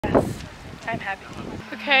I'm happy.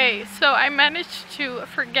 Okay, so I managed to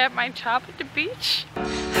forget my job at the beach.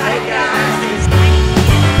 Hi guys.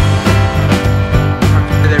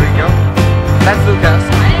 There we go. That's Lucas.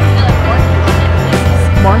 My name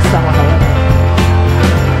is Marcella.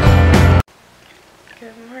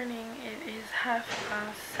 Good morning. It is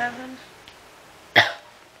 7:30.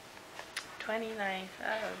 29th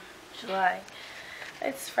of July.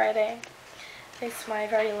 It's Friday. It's my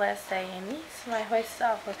very last day in Nice. My voice is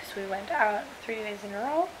off because we went out 3 days in a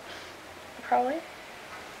row. Probably.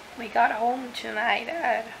 We got home tonight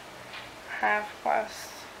at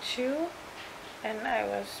 2:30, and I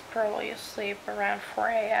was probably asleep around 4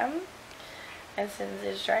 a.m. And since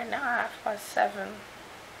it's right now 7:30,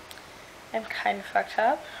 I'm kind of fucked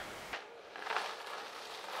up.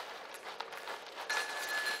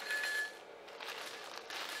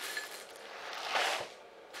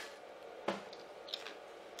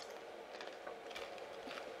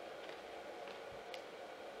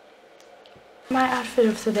 My outfit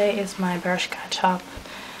of today is my Bershka top.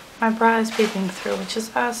 My bra is peeping through, which is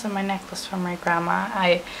awesome. My necklace from my grandma.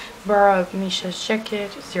 I borrowed Misha's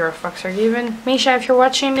jacket. 0 fucks are given. Misha, if you're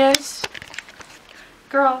watching this,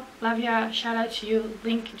 girl, love ya. Shout out to you.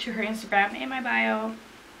 Link to her Instagram in my bio.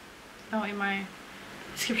 No, in my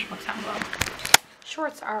description box down below.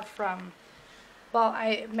 Shorts are from, well,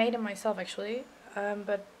 I made them myself actually,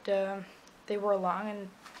 but they were long, and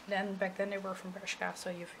then back then they were from Bershka, so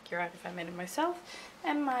you figure out if I made it myself.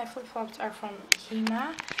 And my flip-flops are from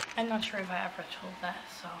Kima. I'm not sure if I ever told that,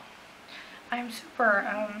 so I'm super,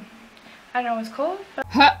 I know it's cold, but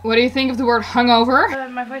what do you think of the word hungover?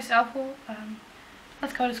 My voice is awful.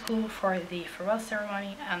 Let's go to school for the farewell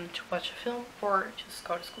ceremony and to watch a film, or just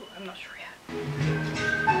go to school. I'm not sure yet.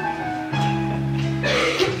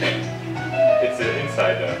 It's an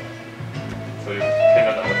insider, so you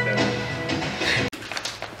cannot understand.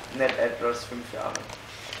 Net etwas 5 Jahre.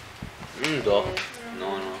 Doch. No.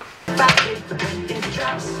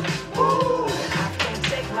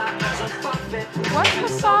 What's the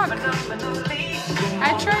song?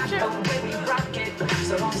 I tried to...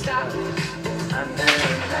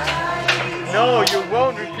 No, you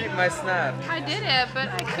won't repeat my snap. I did it, but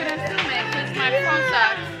I couldn't film it because my phone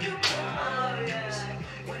sucks.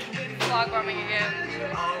 Vlog bombing again.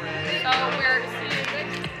 So weird to see.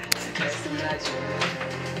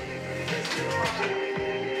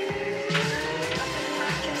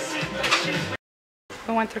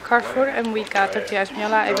 We went to Carrefour and we got tortilla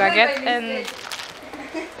española, a baguette, and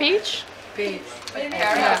peach. Peach.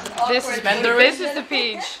 Yeah, this is the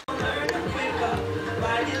peach.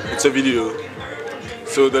 It's a video.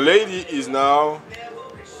 So the lady is now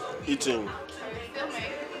eating.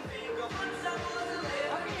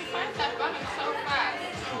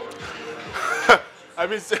 I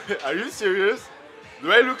mean, are you serious?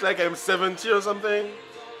 Do I look like I'm 70 or something?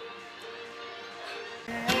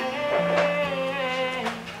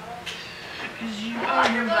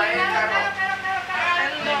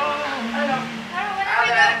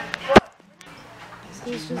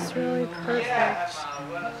 This is just really perfect.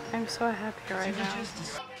 I'm so happy right now.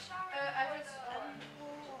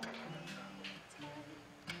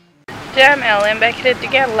 Damn, Ellen, back at it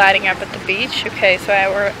again, lighting up at the beach. Okay, so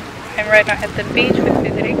I'm right now at the beach with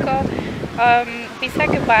Federico. We said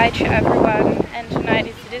goodbye to everyone, and tonight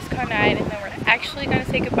is the disco night, and then we're actually gonna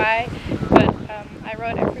say goodbye. But I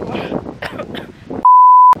wrote everyone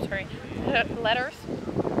sorry, letters,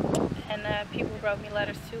 and people wrote me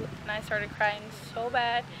letters too, and I started crying so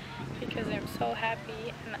bad because I'm so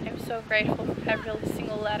happy and I'm so grateful for every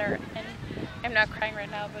single letter. And I'm not crying right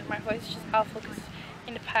now, but my voice is just awful because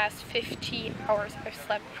in the past 50 hours I've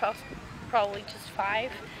slept probably just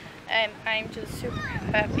 5, and I'm just super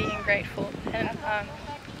happy and grateful. And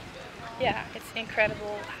yeah, it's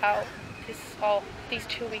incredible how these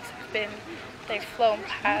 2 weeks have been. They've flown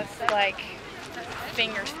past like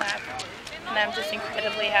finger snap, and I'm just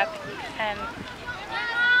incredibly happy. And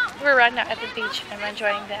we're right now at the beach and I'm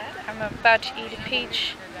enjoying that. I'm about to eat a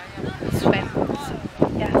peach, swim, so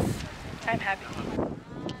yes, I'm happy.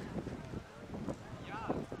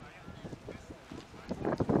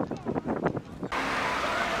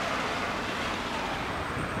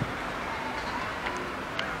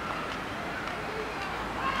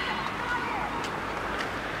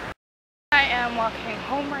 I'm walking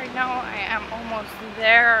home right now. I am almost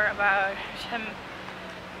there, about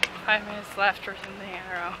 5 minutes left or something, I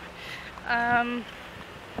don't know.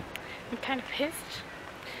 I'm kind of pissed.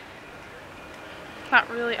 Not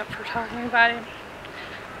really up for talking about it,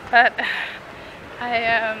 but I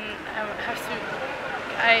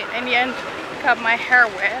in the end got my hair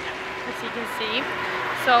wet, as you can see.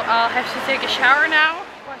 So I'll have to take a shower now,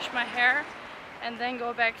 wash wash my hair, and then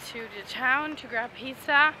go back to the town to grab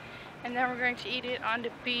pizza, and then we're going to eat it on the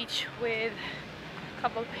beach with a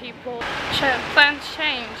couple of people. Plans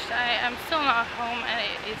changed. I am still not home, and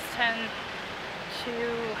it is 10 to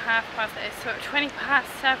 8:30, so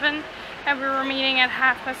 7:20, and we were meeting at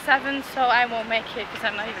 7:30, so I won't make it because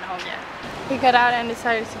I'm not even home yet. We got out and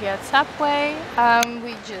decided to get Subway.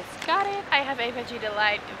 We just got it. I have a veggie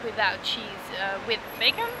delight without cheese with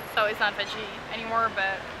bacon, so it's not veggie anymore,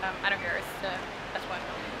 but I don't care, it's the best one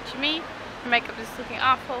to me. My makeup is looking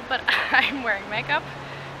awful, but I'm wearing makeup.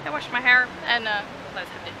 I washed my hair, and let's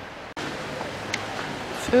have dinner.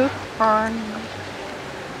 Food porn.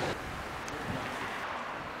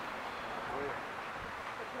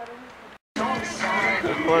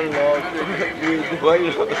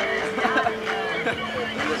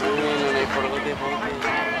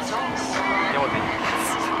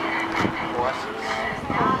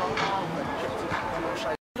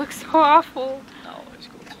 I look so awful. No, it's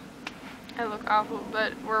good. I look awful,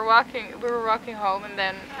 but we were walking home, and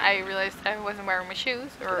then I realized I wasn't wearing my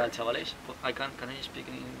shoes. ¿Qué tal, chavales? Can I speak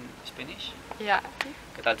in Spanish? Yeah.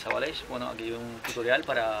 ¿Qué tal, chavales? Bueno, aquí hay un tutorial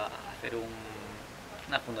para hacer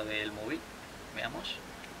una funda del móvil. Veamos.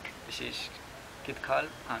 This is keep calm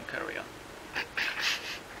and carry on.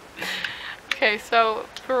 Okay, so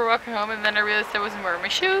we were walking home, and then I realized I wasn't wearing my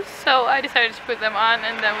shoes, so I decided to put them on,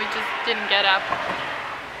 and then we just didn't get up.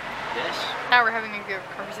 Yes. Now we're having a good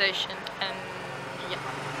conversation, and yeah,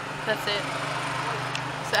 that's it.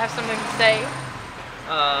 So I have something to say.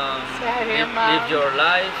 Say hi to your mom. Live your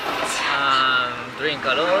life, drink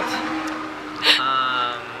a lot,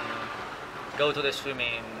 go to the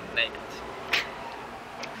swimming naked.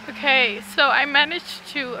 Okay, so I managed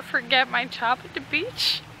to forget my top at the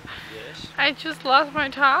beach. Yes. I just lost my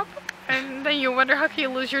top, and then you wonder how can you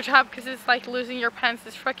lose your top, because it's like losing your pants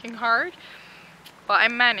is fucking hard. Well, I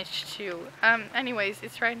managed to. Anyways,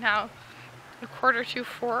 it's right now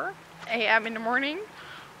 4:45 a.m. in the morning.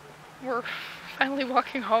 We're finally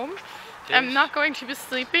walking home. Yes. I'm not going to be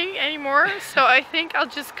sleeping anymore, so I think I'll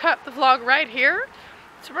just cut the vlog right here.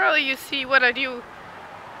 Tomorrow you see what I do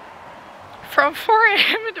from 4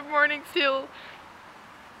 a.m. in the morning till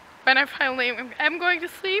when I finally am going to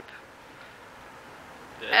sleep.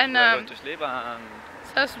 Yes, And we're going to sleep and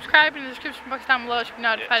so subscribe in the description box down below to be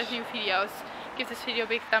notified of new videos. Give this video a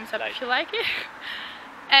big thumbs up if you like it.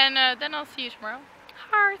 And then I'll see you tomorrow.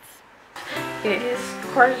 Hearts! It is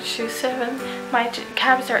 6:45. My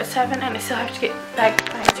cabs are at 7, and I still have to get back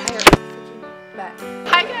my entire freaking bag.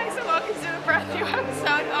 Hi guys, and welcome to a brand new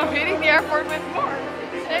episode of Hitting the Airport with More.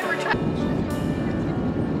 Today we're trying.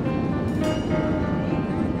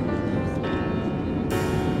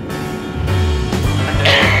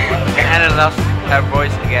 Hannah lost her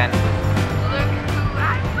voice again.